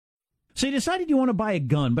So you decided you want to buy a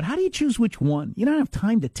gun, but how do you choose which one? You don't have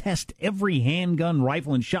time to test every handgun,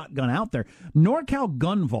 rifle, and shotgun out there. NorCal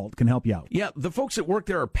Gun Vault can help you out. Yeah, the folks that work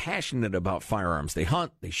there are passionate about firearms. They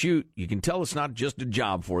hunt, they shoot. You can tell it's not just a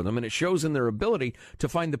job for them, and it shows in their ability to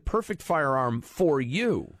find the perfect firearm for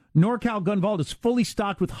you. NorCal Gun Vault is fully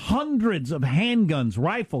stocked with hundreds of handguns,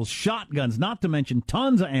 rifles, shotguns, not to mention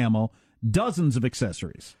tons of ammo, dozens of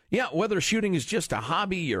accessories. Yeah, whether shooting is just a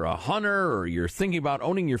hobby, you're a hunter, or you're thinking about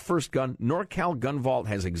owning your first gun, NorCal Gun Vault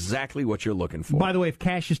has exactly what you're looking for. By the way, if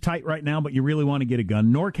cash is tight right now, but you really want to get a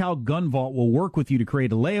gun, NorCal Gun Vault will work with you to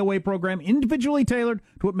create a layaway program individually tailored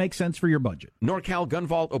to what makes sense for your budget. NorCal Gun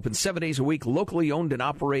Vault opens 7 days a week, locally owned and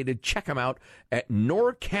operated. Check them out at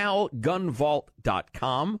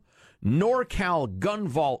NorCalGunVault.com.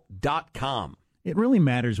 NorCalGunVault.com. It really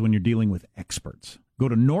matters when you're dealing with experts. Go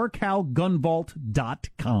to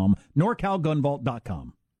NorCalGunVault.com,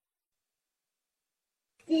 NorCalGunVault.com.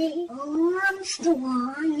 The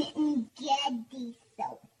Armstrong and Getty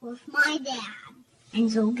show with my dad and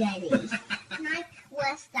Joe Getty. And I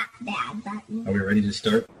press that bad button. Are we ready to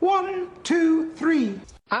start? 1, 2, 3.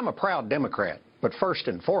 I'm a proud Democrat, but first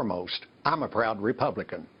and foremost, I'm a proud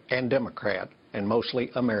Republican and Democrat and mostly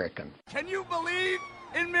American. Can you believe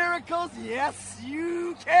in miracles? Yes,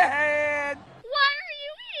 you can. Why are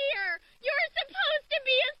you here? You're supposed to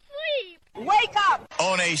be asleep. Wake up!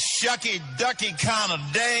 On a shucky-ducky kind of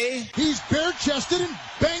day. He's bare-chested and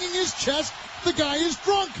banging his chest. The guy is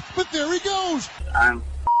drunk, but there he goes. I'm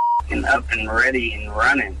up and ready and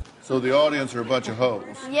running. So the audience are a bunch of hoes.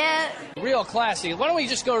 Yeah. Real classy. Why don't we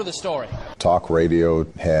just go to the story? Talk radio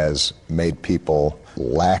has made people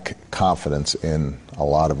lack confidence in a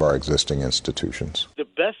lot of our existing institutions. The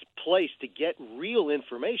best place to get real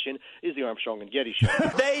information is the Armstrong and Getty Show.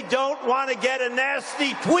 They don't want to get a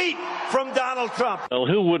nasty tweet from Donald Trump. Well,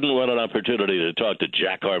 who wouldn't want an opportunity to talk to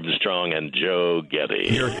Jack Armstrong and Joe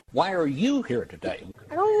Getty? Why are you here today?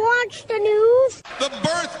 I don't watch the news. The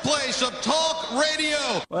birthplace of talk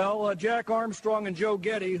radio. Well, Jack Armstrong and Joe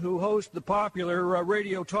Getty, who host the popular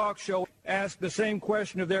radio talk show, asked the same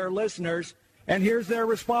question of their listeners, and here's their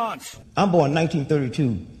response. I'm born in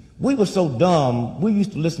 1932. We were so dumb, we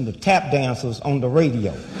used to listen to tap dancers on the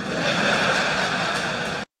radio.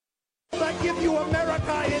 I give you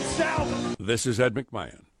America itself. This is Ed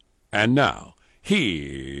McMahon. And now,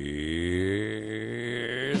 here's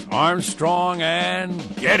Armstrong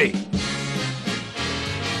and Getty.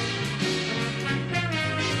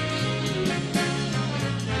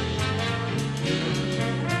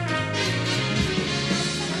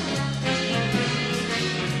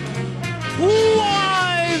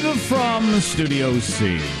 Live from Studio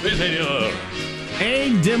C.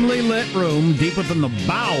 A dimly lit room deep within the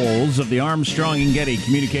bowels of the Armstrong and Getty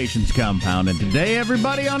Communications compound. And today,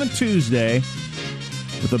 everybody, on a Tuesday,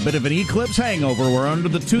 with a bit of an eclipse hangover, we're under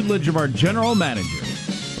the tutelage of our general manager.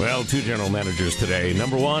 Well, 2 general managers today.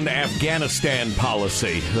 Number 1, Afghanistan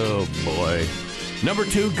policy. Oh, boy. Number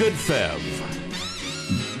 2, Good Fev.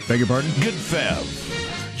 Beg your pardon? Good Fev.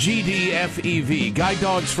 GDFEV. Guide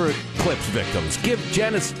dogs for eclipse victims. Give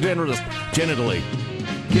genitally.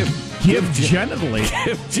 Give generally.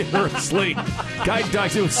 Give generously. Guide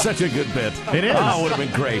dogs. It was such a good bit. It is. Oh, it would have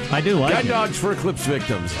been great. I do like Guide it. dogs for eclipse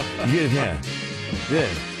victims. Yeah.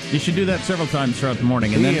 You should do that several times throughout the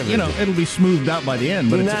morning, and then, it'll be smoothed out by the end.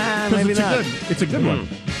 But maybe not. It's a good one.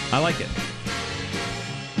 I like it.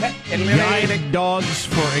 Guide dogs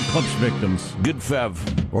for eclipse victims. Good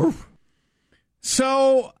Fev. Oof.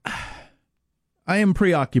 So, I am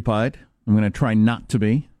preoccupied. I'm going to try not to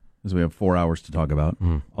be, as we have 4 hours to talk about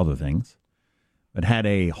other things. But had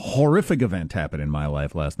a horrific event happen in my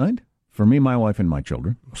life last night. For me, my wife, and my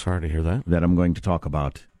children. Sorry to hear that. That I'm going to talk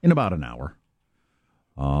about in about an hour.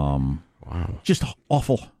 Wow. Just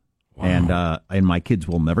awful. Wow. And my kids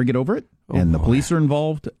will never get over it. The police are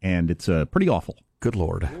involved, and it's pretty awful. Good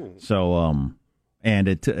Lord. So, and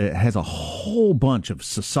it has a whole bunch of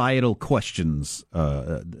societal questions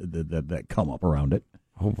that come up around it.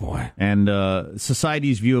 Oh, boy. And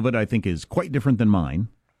society's view of it, I think, is quite different than mine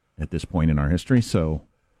at this point in our history. So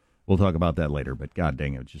we'll talk about that later. But God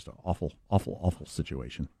dang it, it's just an awful, awful, awful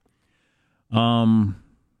situation. And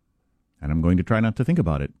I'm going to try not to think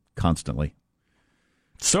about it constantly.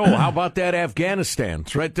 So, how about that Afghanistan?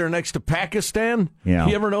 It's right there next to Pakistan. Yeah.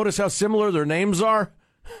 You ever notice how similar their names are?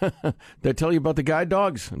 Did I tell you about the guide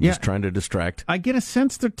dogs? I'm just trying to distract. I get a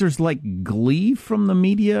sense that there's like glee from the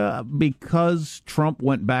media because Trump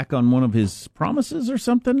went back on one of his promises or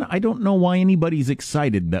something. I don't know why anybody's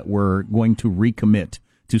excited that we're going to recommit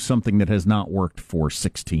to something that has not worked for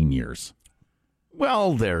 16 years.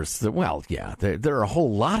 Well, there are a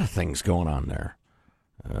whole lot of things going on there.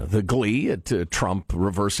 the glee at Trump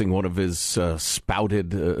reversing one of his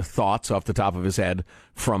spouted thoughts off the top of his head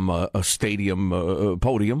from a stadium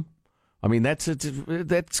podium. I mean,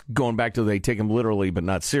 that's going back to they take him literally but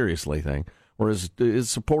not seriously thing. Whereas his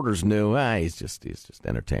supporters knew, he's just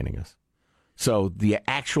entertaining us. So the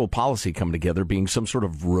actual policy coming together being some sort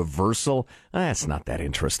of reversal, that's not that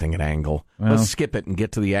interesting an angle. Well, let's skip it and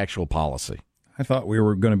get to the actual policy. I thought we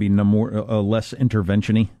were going to be less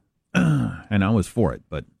intervention-y, and I was for it,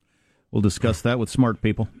 but we'll discuss that with smart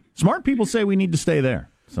people. Smart people say we need to stay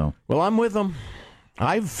there. So, well, I'm with them.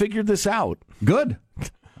 I've figured this out. Good.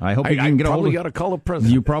 I hope you can get a hold of. Probably got to call a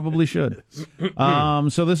president. You probably should.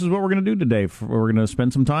 So this is what we're going to do today. We're going to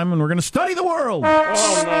spend some time and we're going to study the world. Oh, no.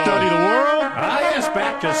 Study the world? Yes,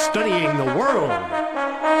 back to studying the world.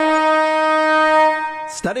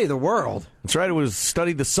 Study the world? That's right. It was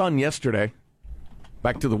study the sun yesterday.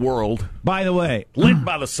 Back to the world. By the way, lit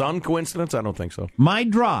by the sun. Coincidence? I don't think so. My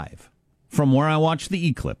drive from where I watched the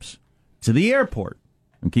eclipse to the airport,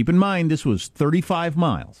 and keep in mind this was 35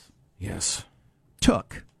 miles. Yes.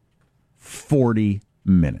 Took 40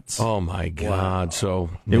 minutes. Oh my God! Wow. So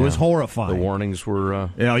it was horrifying. The warnings were.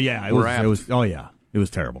 It was. Oh yeah, it was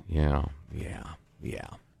terrible. Yeah.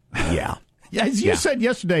 As you said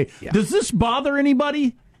yesterday, does this bother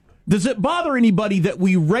anybody? Does it bother anybody that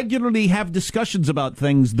we regularly have discussions about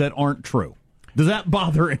things that aren't true? Does that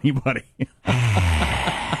bother anybody?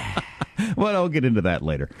 Well, I'll get into that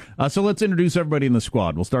later. So let's introduce everybody in the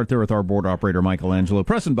squad. We'll start there with our board operator, Michelangelo.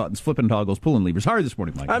 Pressing buttons, flipping toggles, pulling levers. How are you this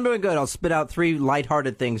morning, Mike? I'm doing good. I'll spit out 3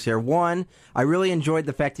 lighthearted things here. One, I really enjoyed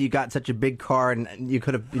the fact that you got such a big car and you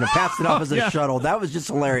could have passed it off as a shuttle. That was just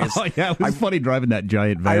hilarious. Oh, yeah, it was funny driving that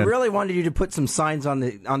giant van. I really wanted you to put some signs on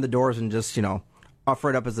the doors and just,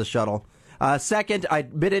 offer it up as a shuttle. Second, I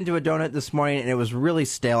bit into a donut this morning, and it was really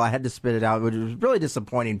stale. I had to spit it out, which was really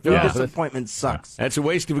disappointing. Food disappointment sucks. That's a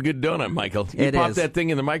waste of a good donut, Michael. You pop that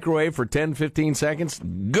thing in the microwave for 10, 15 seconds,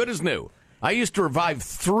 good as new. I used to revive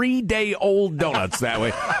 3-day-old donuts that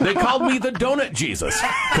way. They called me the Donut Jesus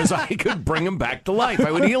because I could bring them back to life.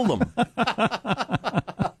 I would heal them.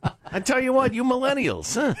 I tell you what, you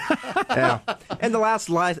millennials. Yeah. And the last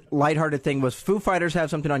lighthearted thing was Foo Fighters have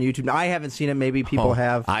something on YouTube. Now, I haven't seen it. Maybe people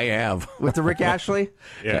have. I have. With the Rick Astley?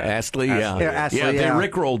 Astley, yeah. Astley, they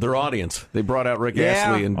rickrolled their audience. They brought out Rick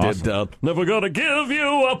Astley and did Never Gonna Give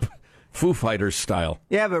You Up. Foo Fighters style.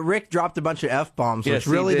 Yeah, but Rick dropped a bunch of F-bombs, which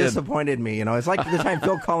really disappointed me. It's like the time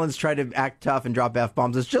Phil Collins tried to act tough and drop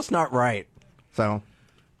F-bombs. It's just not right. So...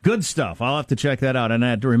 Good stuff. I'll have to check that out. And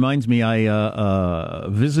that reminds me, I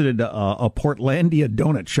visited a Portlandia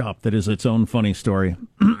donut shop that is its own funny story.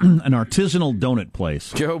 An artisanal donut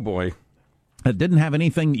place. Oh, boy. That didn't have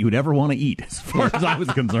anything you would ever want to eat, as far as I was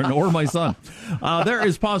concerned, or my son. There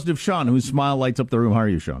is Positive Sean, whose smile lights up the room. How are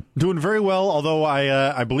you, Sean? Doing very well, although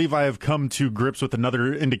I believe I have come to grips with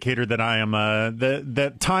another indicator that I am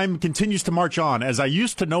that time continues to march on. As I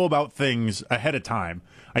used to know about things ahead of time.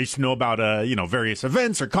 I used to know about various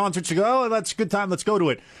events or concerts. You go, oh, that's a good time. Let's go to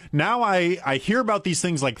it. Now I hear about these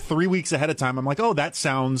things like 3 weeks ahead of time. I'm like, oh, that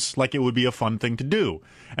sounds like it would be a fun thing to do.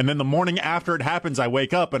 And then the morning after it happens, I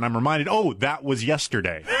wake up and I'm reminded, oh, that was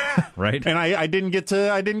yesterday, right? And I didn't get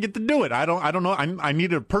to do it. I don't know. I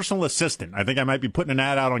need a personal assistant. I think I might be putting an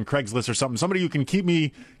ad out on Craigslist or something. Somebody who can keep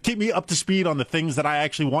me up to speed on the things that I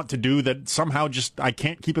actually want to do that somehow just I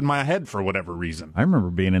can't keep in my head for whatever reason. I remember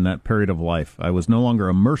being in that period of life. I was no longer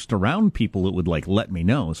immersed around people that would let me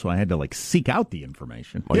know, so I had to seek out the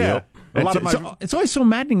information. Yeah. It's always so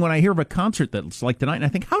maddening when I hear of a concert that's like tonight, and I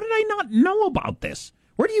think, how did I not know about this?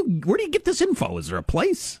 Where do you get this info? Is there a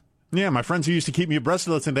place? Yeah, my friends who used to keep me abreast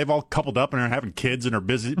of this, and they've all coupled up and are having kids and are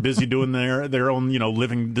busy doing their own,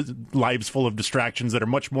 living lives full of distractions that are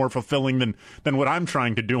much more fulfilling than what I'm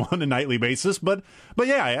trying to do on a nightly basis. But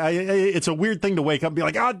yeah, it's a weird thing to wake up and be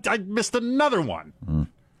like, oh, I missed another one.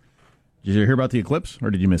 Did you hear about the eclipse,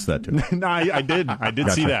 or did you miss that too? No, I did.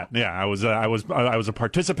 Gotcha. See that. Yeah, I was a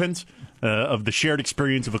participant of the shared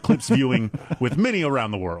experience of eclipse viewing with many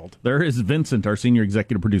around the world. There is Vincent, our senior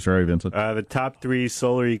executive producer. How are you, Vincent? The top 3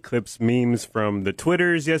 solar eclipse memes from the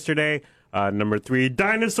Twitters yesterday. Number 3,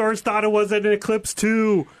 dinosaurs thought it was an eclipse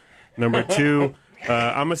too. Number 2,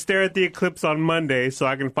 I'm going to stare at the eclipse on Monday so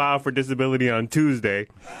I can file for disability on Tuesday.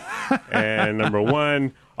 And number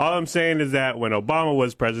 1, all I'm saying is that when Obama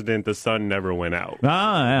was president, the sun never went out.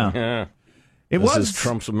 Ah, yeah. This is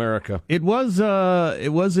Trump's America. It was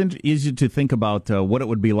easy to think about what it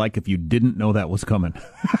would be like if you didn't know that was coming.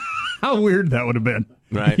 How weird that would have been.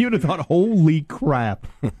 Right. You'd have thought, holy crap.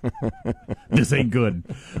 This ain't good.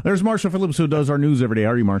 There's Marshall Phillips, who does our news every day. How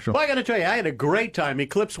are you, Marshall? Well, I got to tell you, I had a great time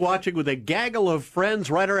eclipse watching with a gaggle of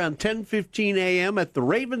friends right around 10:15 a.m. at the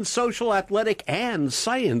Raven Social Athletic and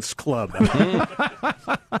Science Club.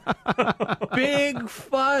 Big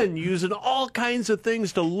fun, using all kinds of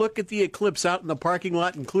things to look at the eclipse out in the parking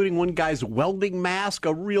lot, including one guy's welding mask,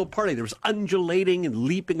 a real party. There was undulating and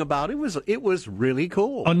leaping about. It was really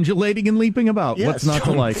cool. Undulating and leaping about. Yes, what's not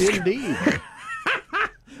to like? Indeed.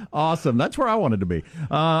 Awesome. That's where I wanted to be.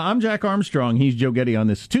 I'm Jack Armstrong. He's Joe Getty on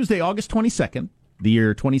this Tuesday, August 22nd, the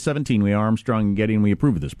year 2017. We are Armstrong and Getty, and we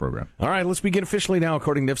approve of this program. All right, let's begin officially now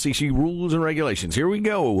according to FCC rules and regulations. Here we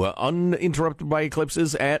go. Uninterrupted by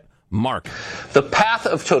eclipses at Mark. The path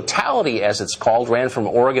of totality, as it's called, ran from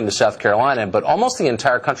Oregon to South Carolina, but almost the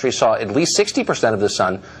entire country saw at least 60% of the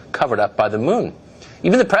sun covered up by the moon.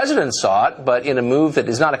 Even the president saw it, but in a move that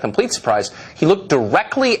is not a complete surprise, he looked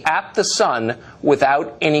directly at the sun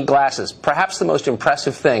without any glasses. Perhaps the most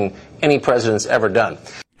impressive thing any president's ever done.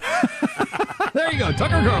 There you go,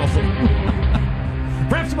 Tucker Carlson.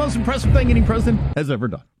 Perhaps the most impressive thing any president has ever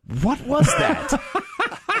done. What was that?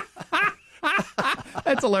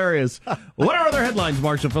 That's hilarious. What are other headlines,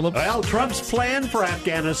 Marshall Phillips? Well, Trump's plan for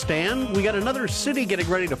Afghanistan. We got another city getting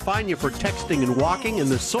ready to fine you for texting and walking, and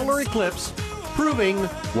the solar eclipse proving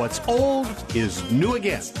what's old is new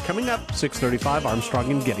again. Coming up, 6:35, Armstrong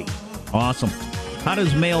and Getty. Awesome. How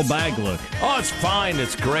does mailbag look? Oh, it's fine.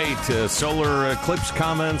 It's great. Solar eclipse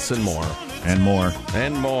comments and more. And more.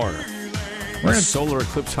 And more. A solar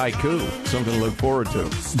eclipse haiku. Something to look forward to.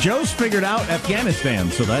 Joe's figured out Afghanistan,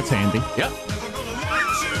 so that's handy. Yep.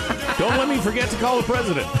 Don't let me forget to call the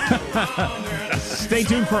president. Stay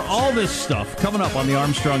tuned for all this stuff coming up on the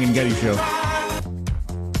Armstrong and Getty Show.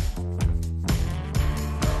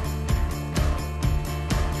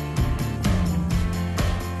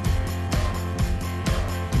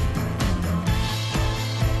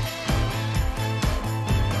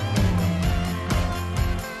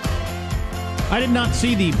 I did not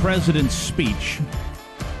see the president's speech.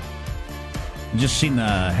 Just seen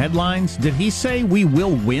the headlines. Did he say we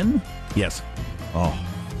will win? Yes. Oh.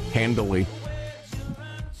 Handily.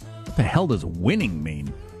 What the hell does winning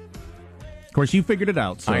mean? Of course, you figured it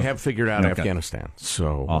out. So. I have figured out Okay. Afghanistan.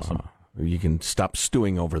 So Awesome. You can stop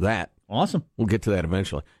stewing over that. Awesome. We'll get to that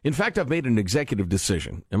eventually. In fact, I've made an executive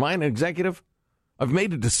decision. Am I an executive? I've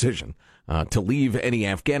made a decision to leave any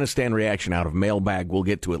Afghanistan reaction out of mailbag. We'll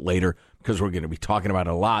get to it later because we're going to be talking about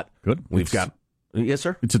it a lot. Good. We've got... Yes,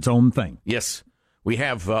 sir? It's its own thing. Yes. We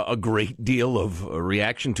have a great deal of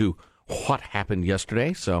reaction to what happened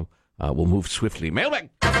yesterday, so we'll move swiftly. Mailbag!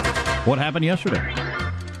 What happened yesterday?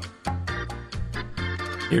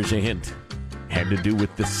 Here's a hint. Had to do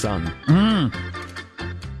with the sun.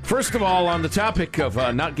 First of all, on the topic of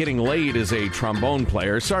not getting laid as a trombone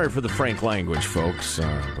player, sorry for the frank language, folks,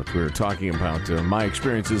 but we were talking about my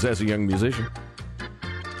experiences as a young musician.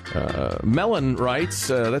 Mellon writes,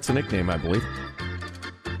 that's a nickname, I believe.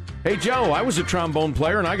 Hey, Joe, I was a trombone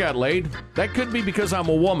player and I got laid. That could be because I'm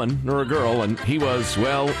a woman or a girl and he was,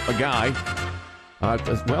 well, a guy.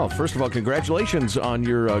 Well, first of all, congratulations on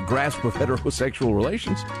your grasp of heterosexual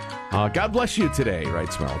relations. God bless you today,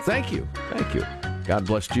 writes Mel. Thank you. Thank you. God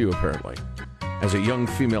blessed you, apparently, as a young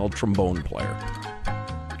female trombone player.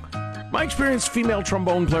 My experience, female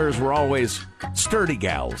trombone players were always sturdy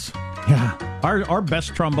gals. Yeah. Our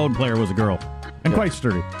best trombone player was a girl. And quite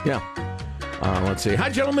sturdy. Yeah. Let's see.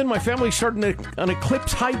 Hi, gentlemen. My family started an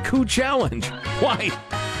Eclipse Haiku Challenge. Why?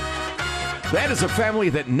 That is a family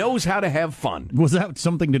that knows how to have fun. Was that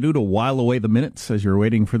something to do to while away the minutes as you're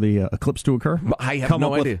waiting for the eclipse to occur? I have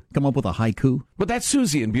no idea. Come up with a haiku? But that's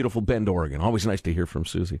Susie in beautiful Bend, Oregon. Always nice to hear from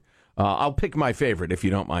Susie. I'll pick my favorite, if you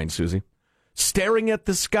don't mind, Susie. Staring at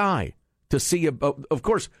the sky to see, of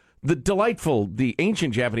course, the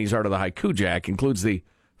ancient Japanese art of the haiku, Jack, includes the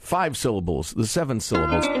 5 syllables, the 7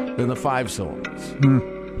 syllables, then the 5 syllables.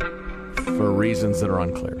 For reasons that are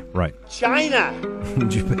unclear. Right. China!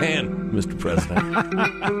 Japan, Mr. President.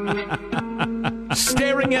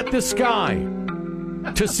 Staring at the sky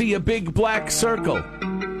to see a big black circle.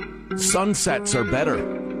 Sunsets are better.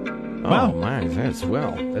 Wow. Oh, my, that's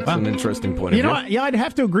an interesting point of view. You know what? Yeah, I'd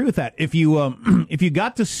have to agree with that. If you if you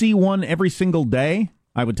got to see one every single day,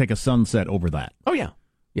 I would take a sunset over that. Oh, yeah.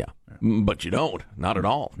 Yeah. But you don't. Not at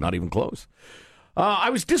all. Not even close. I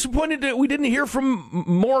was disappointed that we didn't hear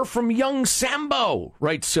more from young Sambo,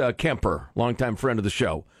 writes Kemper, longtime friend of the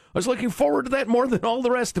show. I was looking forward to that more than all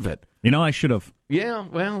the rest of it. You know, I should have. Yeah,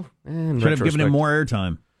 well, should have given him more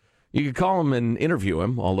airtime. You could call him and interview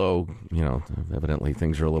him, although, evidently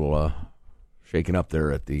things are a little shaken up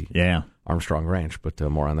there at the Armstrong Ranch, but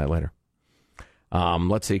more on that later.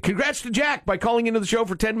 Let's see. Congrats to Jack by calling into the show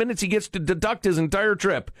for 10 minutes. He gets to deduct his entire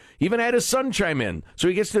trip. He even had his son chime in, so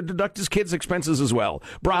he gets to deduct his kids' expenses as well.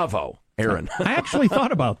 Bravo, Aaron. I actually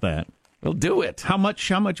thought about that. Well, do it. How much?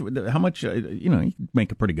 You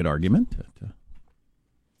make a pretty good argument.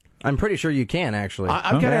 I'm pretty sure you can, actually.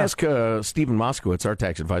 I've got to ask Stephen Moskowitz, our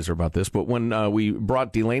tax advisor, about this, but when we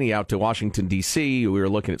brought Delaney out to Washington, D.C., we were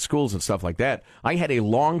looking at schools and stuff like that. I had a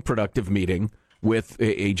long, productive meeting with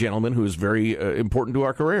a gentleman who is very important to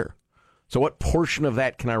our career. So what portion of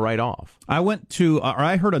that can I write off? I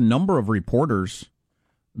heard a number of reporters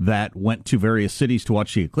that went to various cities to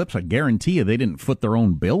watch the eclipse. I guarantee you they didn't foot their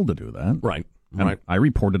own bill to do that. Right. And I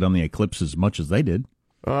reported on the eclipse as much as they did.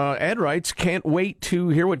 Ed writes, can't wait to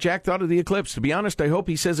hear what Jack thought of the eclipse. To be honest, I hope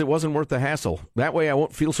he says it wasn't worth the hassle. That way I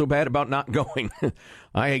won't feel so bad about not going.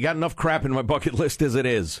 I got enough crap in my bucket list as it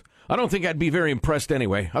is. I don't think I'd be very impressed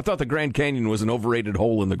anyway. I thought the Grand Canyon was an overrated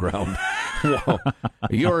hole in the ground. Whoa.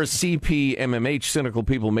 Your CPMMH cynical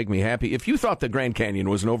people make me happy. If you thought the Grand Canyon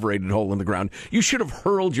was an overrated hole in the ground, you should have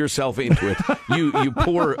hurled yourself into it. You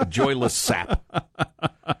poor joyless sap.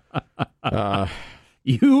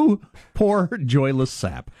 You poor joyless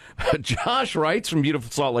sap. Josh writes from beautiful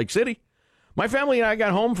Salt Lake City. My family and I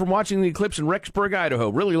got home from watching the eclipse in Rexburg, Idaho,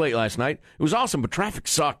 really late last night. It was awesome, but traffic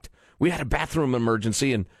sucked. We had a bathroom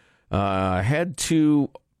emergency and head to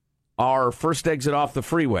our first exit off the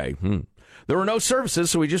freeway. There were no services,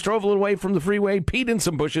 so we just drove a little way from the freeway, peed in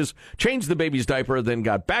some bushes, changed the baby's diaper, then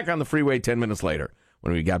got back on the freeway 10 minutes later.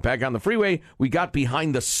 When we got back on the freeway, we got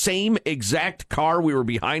behind the same exact car we were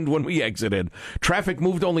behind when we exited. Traffic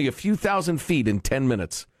moved only a few thousand feet in 10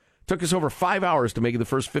 minutes. Took us over 5 hours to make the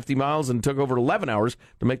first 50 miles and took over 11 hours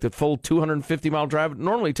to make the full 250-mile drive. It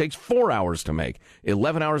normally takes 4 hours to make.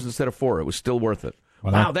 11 hours instead of 4. It was still worth it.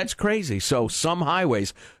 Wow, that's crazy. So some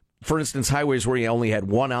highways, for instance, highways where you only had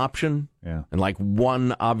one option and like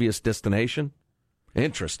one obvious destination.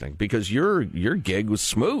 Interesting, because your gig was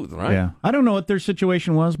smooth, right? Yeah. I don't know what their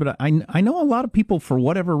situation was, but I know a lot of people, for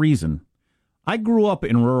whatever reason. I grew up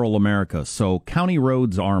in rural America, so county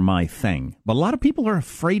roads are my thing. But a lot of people are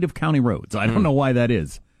afraid of county roads. I don't know why that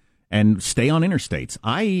is. And stay on interstates.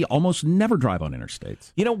 I almost never drive on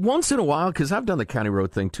interstates. You know, once in a while, because I've done the county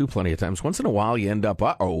road thing too plenty of times, once in a while you end up,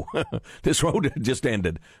 this road just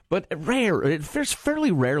ended. But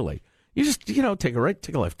fairly rarely. You just, take a right,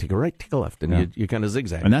 take a left, take a right, take a left, and you kind of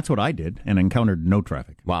zigzag. And that's what I did, and encountered no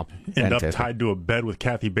traffic. Wow. End up tied to a bed with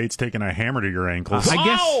Kathy Bates taking a hammer to your ankles.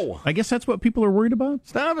 I guess that's what people are worried about.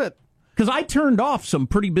 Stop it. Because I turned off some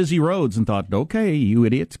pretty busy roads and thought, okay, you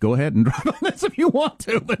idiots, go ahead and drive on this if you want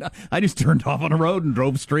to. But I just turned off on a road and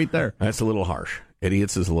drove straight there. That's a little harsh.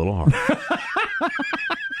 Idiots is a little harsh.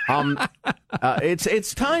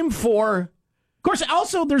 It's time for... Of course,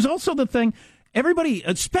 there's also the thing... Everybody,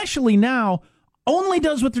 especially now, only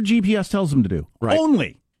does what their GPS tells them to do. Right.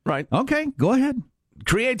 Only. Right. Okay, go ahead.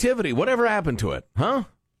 Creativity, whatever happened to it? Huh?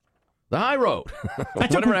 The high road.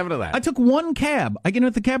 Whatever happened to that? I took one cab. I get in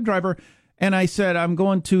with the cab driver, and I said, I'm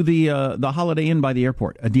going to the Holiday Inn by the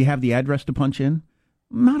airport. Do you have the address to punch in?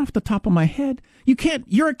 Not off the top of my head. You can't.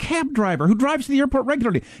 You're a cab driver who drives to the airport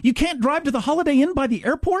regularly. You can't drive to the Holiday Inn by the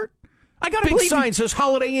airport? I gotta big sign says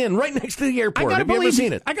Holiday Inn right next to the airport. Have you ever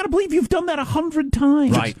seen it? I gotta believe you've done that 100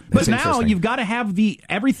 times. Right. But now you've got to have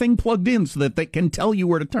everything plugged in so that they can tell you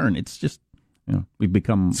where to turn. It's just, we've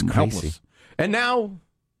become helpless. And now,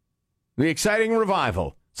 the exciting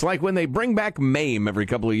revival. It's like when they bring back MAME every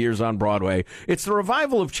couple of years on Broadway. It's the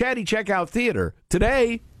revival of Chatty Checkout Theater.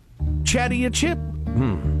 Today, Chatty a Chip.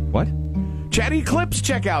 What? Chatty Eclipse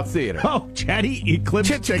Checkout Theater. Oh, Chatty Eclipse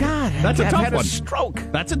Checkout. God, that's a tough had one. A stroke.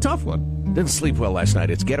 That's a tough one. Didn't sleep well last night.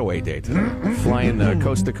 It's getaway day today. Flying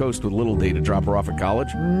coast to coast with Little D to drop her off at college.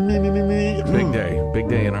 Big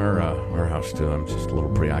day in our house too. I'm just a little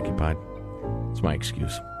preoccupied. It's my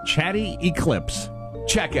excuse. Chatty Eclipse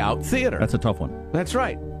Checkout Theater. That's a tough one. That's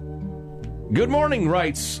right. Good morning,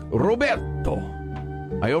 writes Roberto.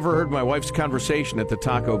 I overheard my wife's conversation at the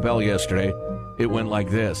Taco Bell yesterday. It went like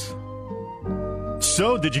this.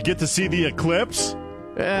 So, did you get to see the eclipse?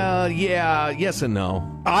 Yes and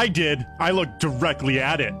no. I did. I looked directly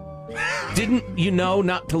at it. Didn't you know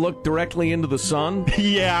not to look directly into the sun?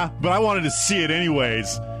 Yeah, but I wanted to see it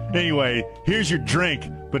anyways. Anyway, here's your drink,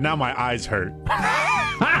 but now my eyes hurt.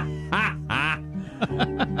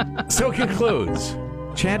 So concludes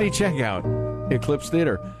Chatty Checkout Eclipse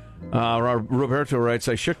Theater. Roberto writes,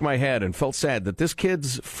 I shook my head and felt sad that this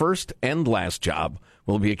kid's first and last job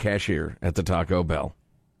will be a cashier at the Taco Bell.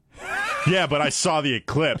 Yeah, but I saw the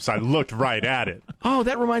eclipse. I looked right at it. Oh,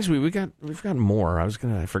 that reminds me, we've got more.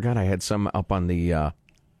 I forgot I had some up on the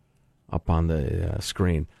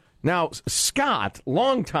screen. Now, Scott,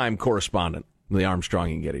 longtime correspondent of the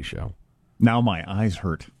Armstrong and Getty Show. Now my eyes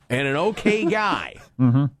hurt. And an okay guy.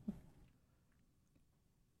 Mm-hmm.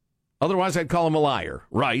 Otherwise, I'd call him a liar.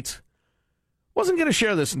 Right? Wasn't going to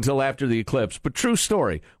share this until after the eclipse, but true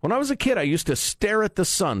story. When I was a kid, I used to stare at the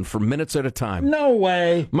sun for minutes at a time. No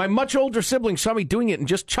way. My much older sibling saw me doing it and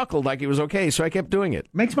just chuckled like it was okay, so I kept doing it.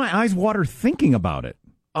 Makes my eyes water thinking about it.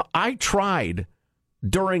 I tried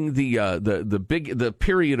during the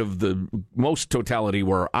period of the most totality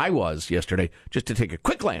where I was yesterday, just to take a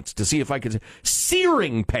quick glance to see if I could.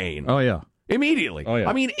 Searing pain. Oh, yeah. Immediately. Oh, yeah.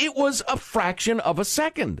 I mean, it was a fraction of a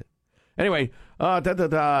second. Anyway,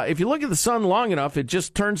 if you look at the sun long enough, it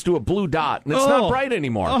just turns to a blue dot, and it's not bright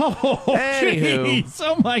anymore. Oh, anywho. Jeez.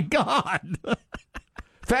 Oh, my God.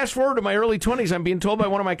 Fast forward to my early 20s, I'm being told by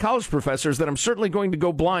one of my college professors that I'm certainly going to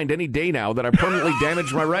go blind any day now, that I permanently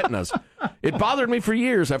damaged my retinas. It bothered me for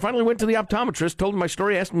years. I finally went to the optometrist, told him my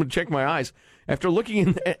story, asked him to check my eyes. After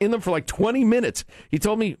looking in them for like 20 minutes, he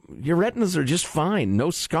told me, your retinas are just fine,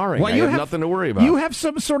 no scarring. Well, I have nothing to worry about. You have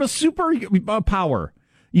some sort of super power.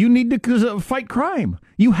 You need to fight crime.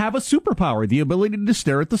 You have a superpower, the ability to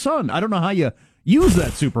stare at the sun. I don't know how you use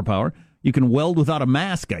that superpower. You can weld without a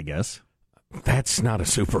mask, I guess. That's not a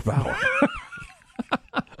superpower.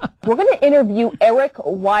 We're going to interview Eric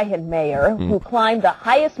Weihenmayer, who climbed the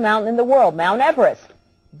highest mountain in the world, Mount Everest.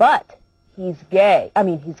 But he's gay. I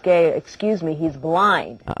mean, he's gay, excuse me, he's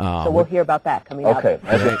blind. So we'll hear about that coming up. Okay.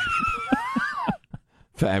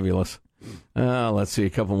 Fabulous. Let's see a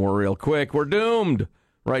couple more real quick. We're doomed,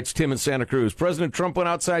 writes Tim in Santa Cruz. President Trump went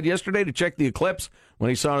outside yesterday to check the eclipse. When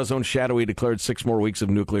he saw his own shadow, he declared 6 more weeks of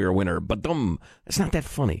nuclear winter. But that's not that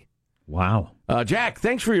funny. Wow. Jack,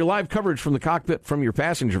 thanks for your live coverage from the cockpit from your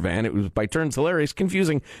passenger van. It was by turns hilarious,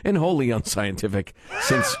 confusing, and wholly unscientific.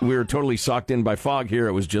 Since we were totally socked in by fog here,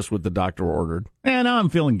 it was just what the doctor ordered. And now I'm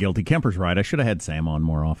feeling guilty. Kemper's right. I should have had Sam on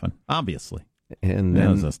more often, obviously. And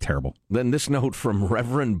then, that's terrible. Then this note from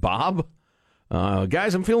Reverend Bob.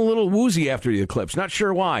 Guys, I'm feeling a little woozy after the eclipse. Not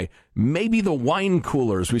sure why. Maybe the wine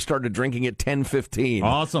coolers we started drinking at 10:15.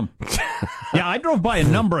 Awesome. Yeah, I drove by a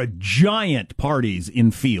number of giant parties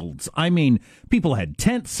in fields. I mean, people had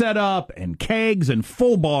tents set up and kegs and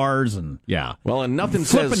full bars and, yeah. Well, and nothing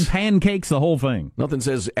flipping says pancakes, the whole thing. Nothing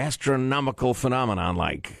says astronomical phenomenon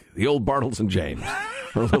like the old Bartles and James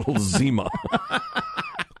or little Zima.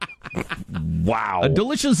 Wow. A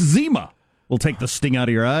delicious Zima will take the sting out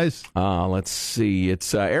of your eyes. Let's see.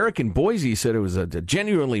 It's Eric in Boise said it was a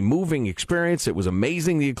genuinely moving experience. It was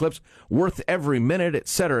amazing, the eclipse, worth every minute,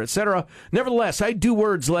 etc., etc. Nevertheless, I do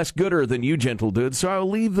words less gooder than you, gentle dude, so I will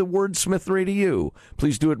leave the wordsmithery to you.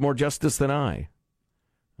 Please do it more justice than I.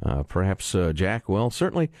 Perhaps, Jack, well,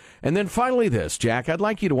 certainly. And then finally this, Jack, I'd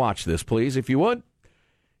like you to watch this, please, if you would.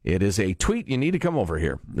 It is a tweet. You need to come over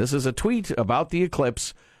here. This is a tweet about the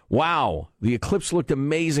eclipse. Wow, the eclipse looked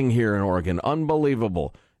amazing here in Oregon.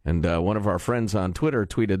 Unbelievable. And one of our friends on Twitter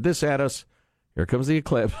tweeted this at us. Here comes the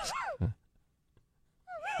eclipse.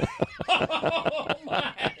 Oh,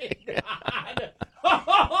 my God.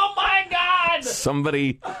 Oh, my God.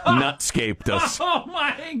 Somebody nutscaped us. Oh,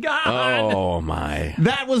 my God. Oh, my.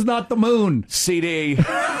 That was not the moon. CD.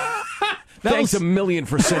 Thanks a million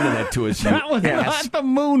for sending that to us. That was not the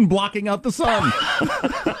moon blocking out the sun.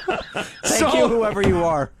 Thank you, whoever you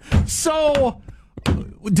are. So,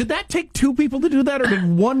 did that take 2 people to do that, or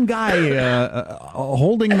did one guy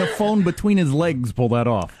holding the phone between his legs pull that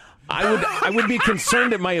off? I would be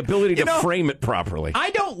concerned at my ability to frame it properly. I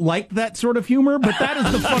don't like that sort of humor, but that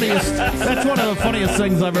is the funniest. That's one of the funniest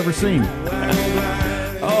things I've ever seen.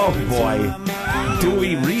 Oh, boy. Do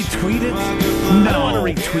we retweet it? No. I don't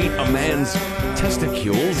want to retweet a man's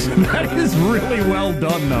testicles. That is really well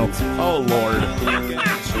done, though. Oh, Lord.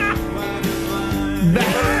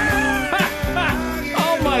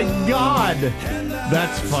 Oh, my God.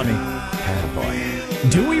 That's funny. Oh, boy.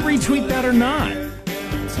 Do we retweet that or not?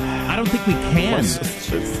 I don't think we can.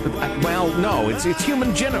 Well, no, it's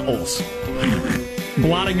human genitals.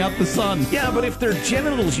 Blotting out the sun. Yeah, but if they're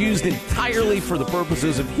genitals used entirely for the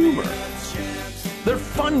purposes of humor, they're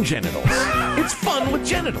fun genitals. It's fun with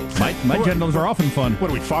genitals. My genitals are often fun.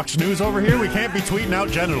 What are we, Fox News over here? We can't be tweeting out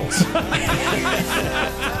genitals.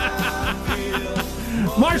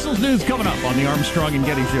 Marshall's News coming up on the Armstrong and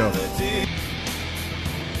Getty Show.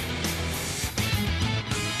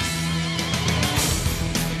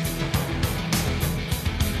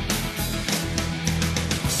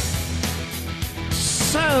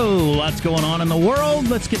 So, Lots going on in the world.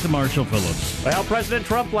 Let's get to Marshall Phillips. Well, President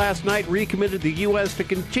Trump last night recommitted the U.S. to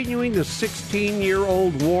continuing the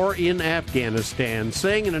 16-year-old war in Afghanistan,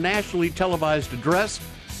 saying in a nationally televised address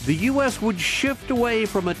the U.S. would shift away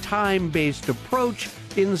from a time-based approach,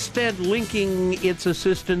 instead linking its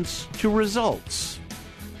assistance to results.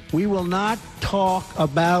 We will not talk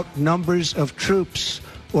about numbers of troops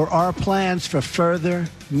or our plans for further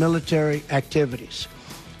military activities.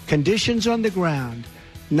 Conditions on the ground,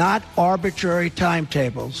 not arbitrary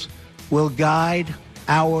timetables, will guide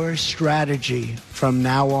our strategy from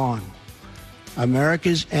now on.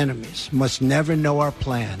 America's enemies must never know our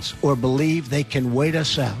plans or believe they can wait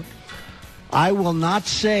us out. I will not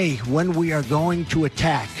say when we are going to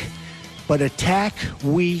attack, but attack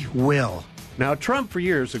we will. Now, Trump for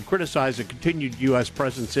years had criticized a continued U.S.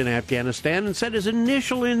 presence in Afghanistan and said his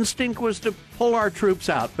initial instinct was to pull our troops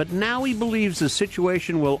out. But now he believes the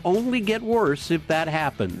situation will only get worse if that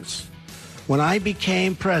happens. When I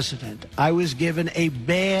became president, I was given a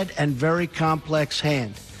bad and very complex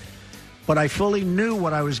hand. But I fully knew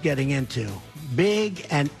what I was getting into. Big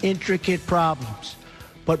and intricate problems.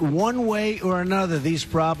 But one way or another, these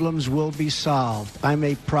problems will be solved. I'm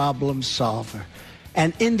a problem solver.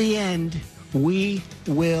 And in the end, we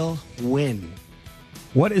will win.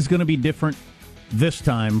 What is going to be different this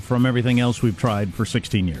time from everything else we've tried for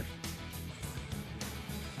 16 years?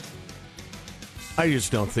 I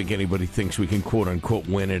just don't think anybody thinks we can quote-unquote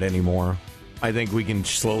win it anymore. I think we can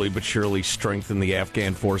slowly but surely strengthen the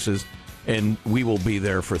Afghan forces, and we will be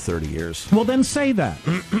there for 30 years. Well, then say that.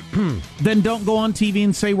 Then don't go on TV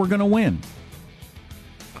and say we're going to win.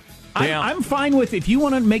 Yeah. I'm fine with, if you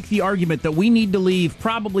want to make the argument that we need to leave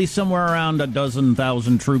probably somewhere around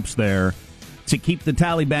 12,000 troops there to keep the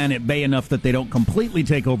Taliban at bay enough that they don't completely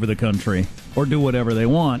take over the country or do whatever they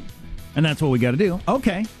want, and that's what we got to do.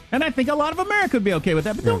 Okay. And I think a lot of America would be okay with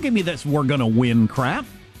that, but don't give me this we're going to win crap.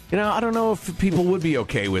 You know, I don't know if people would be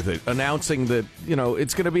okay with it, announcing that, you know,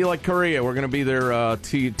 it's going to be like Korea. We're going to be their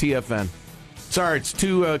TFN. Sorry, it's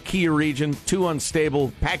too key a region, too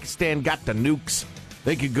unstable. Pakistan got the nukes.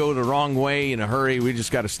 They could go the wrong way in a hurry. We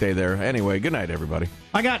just got to stay there. Anyway, good night, everybody.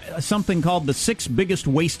 I got something called the 6 biggest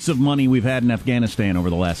wastes of money we've had in Afghanistan over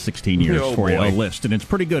the last 16 years a list, and it's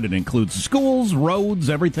pretty good. It includes schools, roads,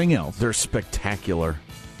 everything else. They're spectacular.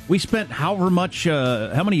 We spent however much,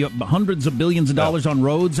 how many hundreds of billions of dollars on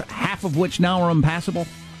roads, half of which now are impassable.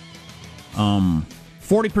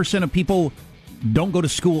 40% of people don't go to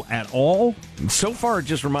school at all. So far, it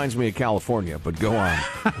just reminds me of California, but go on.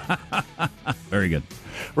 Very good.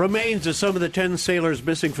 Remains of some of the 10 sailors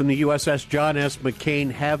missing from the USS John S.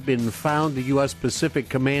 McCain have been found. The U.S. Pacific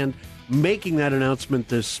Command making that announcement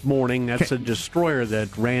this morning. That's a destroyer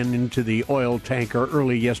that ran into the oil tanker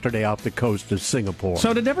early yesterday off the coast of Singapore.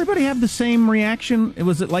 So did everybody have the same reaction?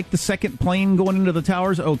 Was it like the second plane going into the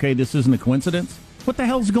towers? Okay, this isn't a coincidence. What the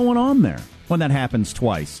hell's going on there when that happens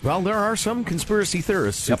twice? Well, there are some conspiracy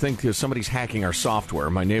theorists who think somebody's hacking our software.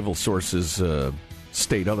 My naval sources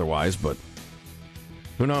state otherwise, but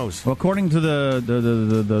who knows? Well, according to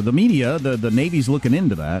the media, the Navy's looking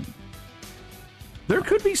into that. There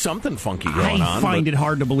could be something funky going on. I find it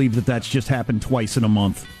hard to believe that that's just happened twice in a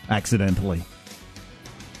month, accidentally.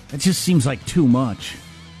 It just seems like too much.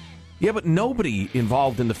 Yeah, but nobody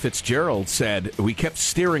involved in the Fitzgerald said, we kept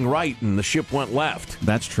steering right and the ship went left.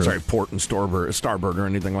 That's true. Sorry, port and starboard or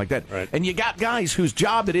anything like that. Right. And you got guys whose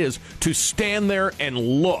job it is to stand there and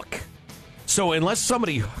look. So unless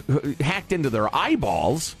somebody hacked into their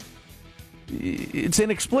eyeballs, it's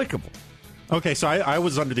inexplicable. Okay, so I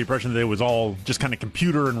was under the impression that it was all just kind of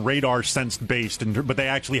computer and radar sensed based, but they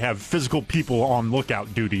actually have physical people on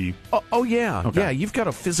lookout duty. Oh yeah. Okay. Yeah, you've got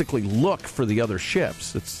to physically look for the other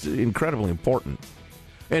ships. It's incredibly important.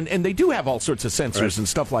 And they do have all sorts of sensors and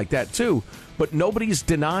stuff like that, too. But nobody's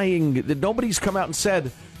denying, nobody's come out and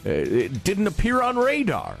said it didn't appear on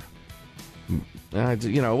radar. We'll have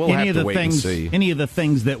to wait and see. Any of the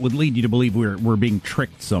things that would lead you to believe we're being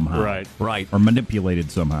tricked somehow. Right. Or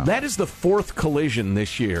manipulated somehow. That is the 4th collision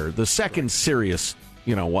this year, the second serious,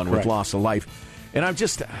 one with loss of life. And I'm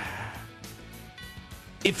just...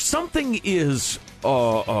 if something is...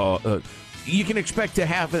 you can expect to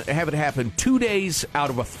have it happen 2 days out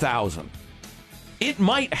of 1,000. It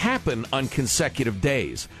might happen on consecutive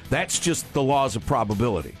days. That's just the laws of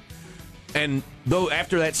probability. And though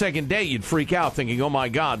after that second day, you'd freak out thinking, oh, my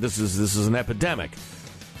God, this is an epidemic.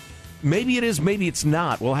 Maybe it is, maybe it's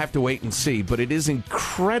not. We'll have to wait and see. But it is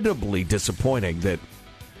incredibly disappointing that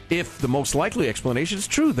if the most likely explanation is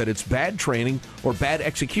true, that it's bad training or bad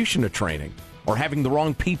execution of training or having the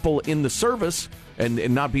wrong people in the service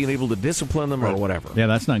and not being able to discipline them or whatever. Yeah,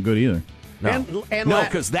 that's not good either. No,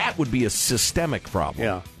 because that would be a systemic problem.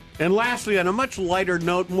 Yeah. And lastly, on a much lighter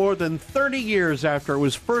note, more than 30 years after it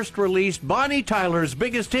was first released, Bonnie Tyler's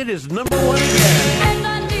biggest hit is number 1 again.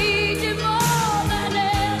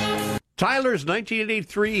 Tyler's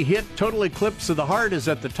 1983 hit Total Eclipse of the Heart is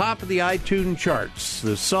at the top of the iTunes charts.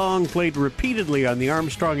 The song, played repeatedly on the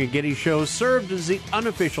Armstrong and Getty Show, served as the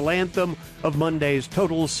unofficial anthem of Monday's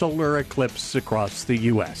total solar eclipse across the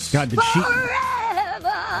U.S. God,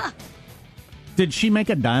 did she make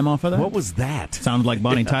a dime off of that? What was that? Sounded like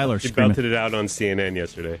Bonnie Tyler She screaming. belted it out on CNN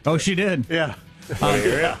yesterday. Oh, she did? Yeah.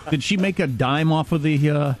 Did she make a dime off of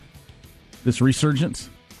the this resurgence?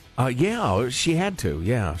 Yeah, she had to.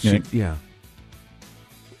 Yeah. Yeah.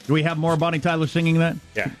 Do we have more Bonnie Tyler singing that?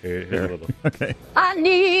 Yeah, here's a little. Okay. I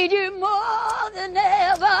need you more than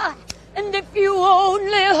ever, and if you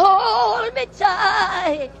only hold me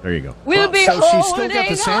tight, there you go. We'll be so holding she's still got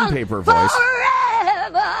the sandpaper voice,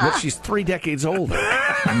 but she's 3 decades older.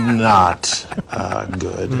 Not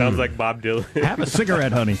good. Sounds like Bob Dylan. Have a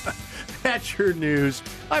cigarette, honey. That's your news.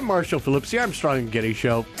 I'm Marshall Phillips, the Armstrong and Getty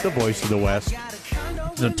Show, the voice of the West.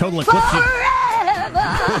 The total eclipse.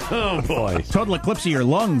 Oh, boy. Total eclipse of your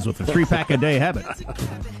lungs with a 3-pack-a-day habit.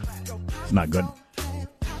 It's not good.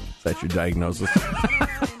 That's your diagnosis.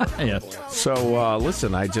 Yes. So,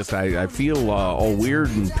 listen, I feel all weird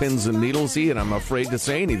and pins and needlesy, and I'm afraid to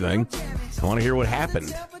say anything. I want to hear what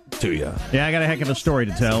happened to you. Yeah, I got a heck of a story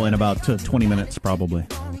to tell in about 20 minutes, probably.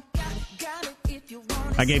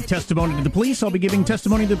 I gave testimony to the police. I'll be giving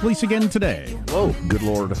testimony to the police again today. Whoa, good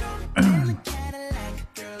Lord.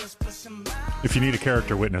 If you need a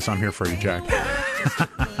character witness, I'm here for you, Jack.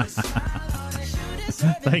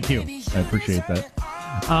 Thank you. I appreciate that.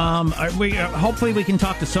 Hopefully we can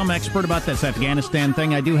talk to some expert about this Afghanistan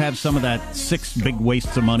thing. I do have some of that 6 big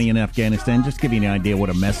wastes of money in Afghanistan. Just give you an idea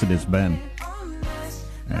what a mess it has been.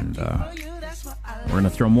 And we're going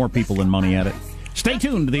to throw more people and money at it. Stay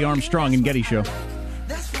tuned to the Armstrong and Getty Show.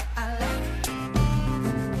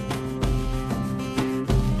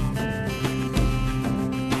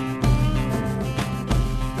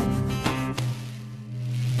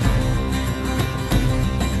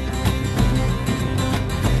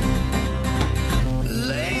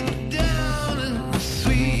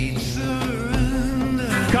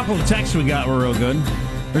 Couple of texts we got were real good.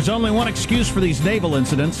 There's only one excuse for these naval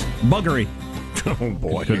incidents: buggery. Oh,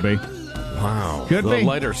 boy. Could be. Wow. Could the be.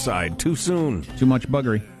 lighter side. Too soon. Too much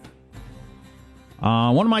buggery.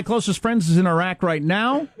 One of my closest friends is in Iraq right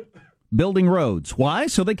now, building roads. Why?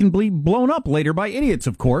 So they can be blown up later by idiots,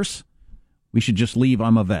 of course. We should just leave.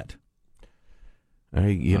 I'm a vet.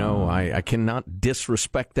 I cannot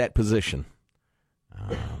disrespect that position.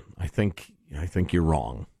 I think you're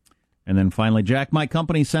wrong. And then finally, Jack, my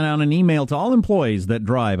company sent out an email to all employees that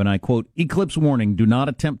drive, and I quote, "Eclipse warning, do not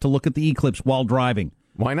attempt to look at the eclipse while driving.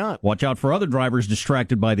 Why not? Watch out for other drivers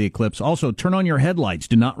distracted by the eclipse. Also, turn on your headlights.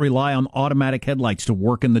 Do not rely on automatic headlights to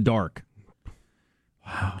work in the dark."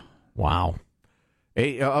 Wow.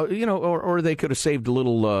 Hey, or they could have saved a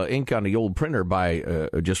little ink on the old printer by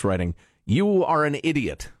just writing, "You are an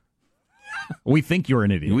idiot." We think you're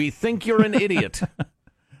an idiot. We think you're an idiot.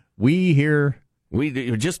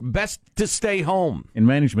 You're just best to stay home. In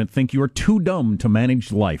management, think you're too dumb to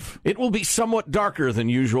manage life. It will be somewhat darker than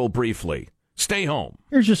usual briefly. Stay home.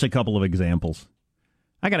 Here's just a couple of examples.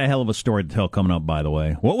 I got a hell of a story to tell coming up, by the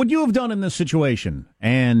way. What would you have done in this situation?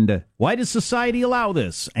 And why does society allow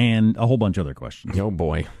this? And a whole bunch of other questions. Oh,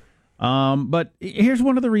 boy. But here's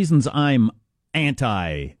one of the reasons I'm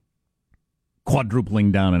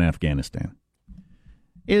anti-quadrupling down in Afghanistan.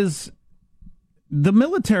 Is the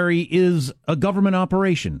military is a government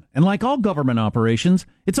operation. And like all government operations,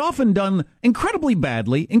 it's often done incredibly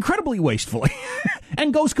badly, incredibly wastefully,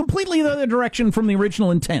 and goes completely the other direction from the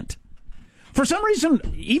original intent. For some reason,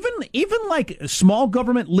 even like small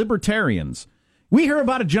government libertarians, we hear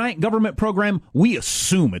about a giant government program, we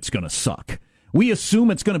assume it's going to suck. We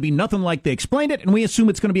assume it's going to be nothing like they explained it, and we assume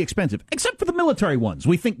it's going to be expensive. Except for the military ones.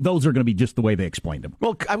 We think those are going to be just the way they explained them.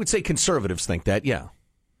 Well, I would say conservatives think that, yeah.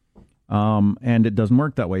 And it doesn't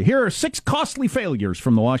work that way. Here are 6 costly failures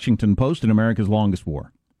from the Washington Post in America's longest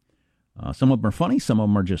war. Some of them are funny, some of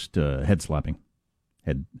them are just head-slapping.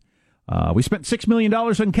 We spent $6 million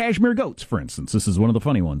on cashmere goats, for instance. This is one of the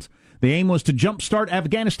funny ones. The aim was to jumpstart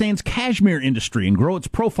Afghanistan's cashmere industry and grow its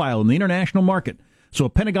profile in the international market. So a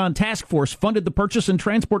Pentagon task force funded the purchase and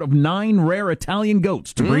transport of 9 rare Italian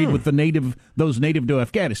goats to breed with those native to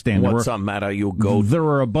Afghanistan. What's the matter, you goat? There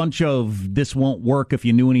were a bunch of this won't work if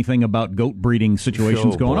you knew anything about goat breeding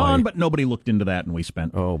situations going on, but nobody looked into that, and we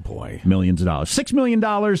spent millions of dollars. $6 million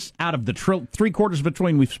out of the $750 of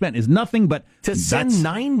 $1 we've spent is nothing, but to send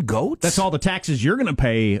 9 goats? That's all the taxes you're going to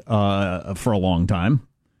pay for a long time.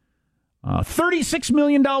 $36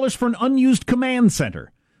 million for an unused command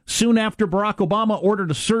center. Soon after Barack Obama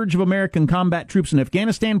ordered a surge of American combat troops in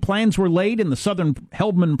Afghanistan, plans were laid in the southern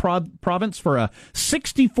Helmand province for a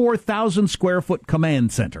 64,000-square-foot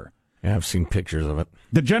command center. Yeah, I've seen pictures of it.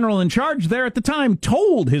 The general in charge there at the time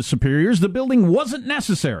told his superiors the building wasn't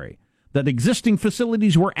necessary, that existing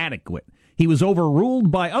facilities were adequate. He was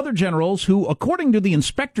overruled by other generals who, according to the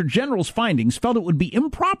Inspector General's findings, felt it would be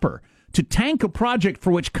improper to tank a project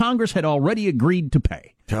for which Congress had already agreed to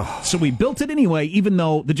pay. So we built it anyway, even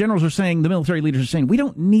though the generals are saying, the military leaders are saying, we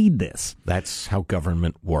don't need this. That's how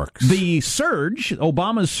government works. The surge,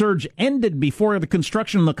 Obama's surge, ended before the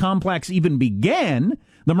construction of the complex even began.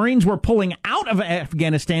 The Marines were pulling out of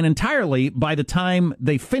Afghanistan entirely by the time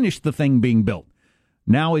they finished the thing being built.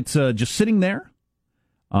 Now it's just sitting there.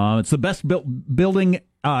 It's the best building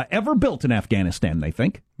ever built in Afghanistan, they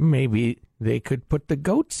think. Maybe they could put the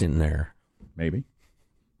goats in there. Maybe.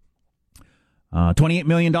 $28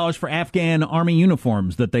 million for Afghan army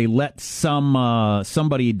uniforms that they let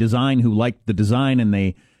somebody design who liked the design, and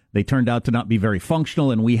they turned out to not be very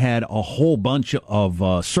functional, and we had a whole bunch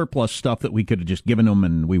of surplus stuff that we could have just given them,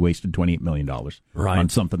 and we wasted $28 million on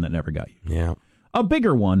something that never got used. Yeah. A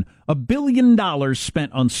bigger one, $1 billion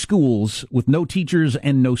spent on schools with no teachers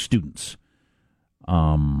and no students.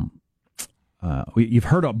 You've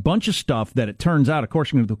heard a bunch of stuff that it turns out,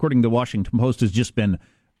 according to the Washington Post, has just been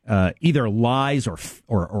either lies or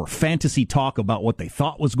fantasy talk about what they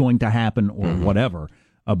thought was going to happen or whatever,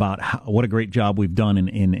 about what a great job we've done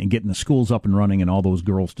in getting the schools up and running and all those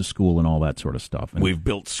girls to school and all that sort of stuff. And we've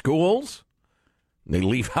built schools. They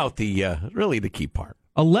leave out the key part.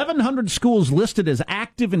 1,100 schools listed as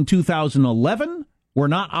active in 2011 were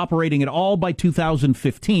not operating at all by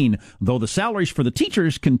 2015, though the salaries for the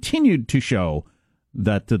teachers continued to show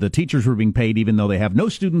that the teachers were being paid even though they have no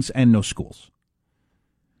students and no schools.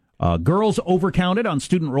 Girls overcounted on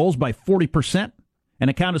student rolls by 40%. An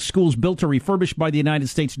account of schools built or refurbished by the United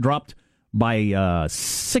States dropped by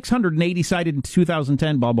 680 cited in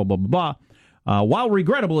 2010, blah, blah, blah, blah, blah. While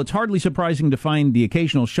regrettable, it's hardly surprising to find the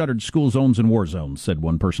occasional shuttered school zones and war zones, said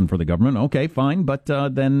one person for the government. Okay, fine, but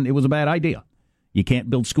then it was a bad idea. You can't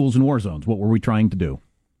build schools in war zones. What were we trying to do?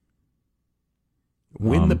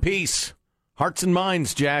 Win the peace. Hearts and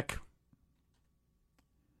minds, Jack.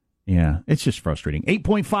 Yeah, it's just frustrating.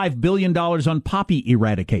 $8.5 billion on poppy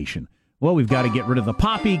eradication. Well, we've got to get rid of the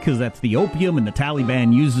poppy because that's the opium and the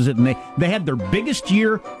Taliban uses it. And they had their biggest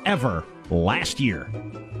year ever last year.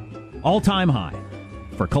 All-time high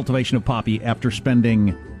for cultivation of poppy after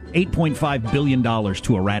spending $8.5 billion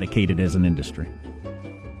to eradicate it as an industry.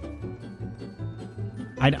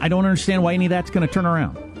 I don't understand why any of that's going to turn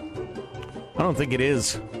around. I don't think it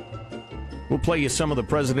is. We'll play you some of the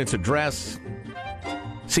president's address.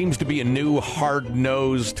 Seems to be a new,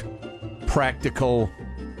 hard-nosed, practical,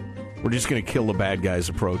 we're just going to kill the bad guys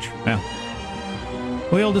approach. Yeah.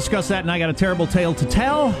 We'll discuss that, and I got a terrible tale to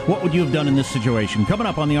tell. What would you have done in this situation? Coming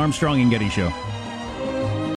up on the Armstrong and Getty Show.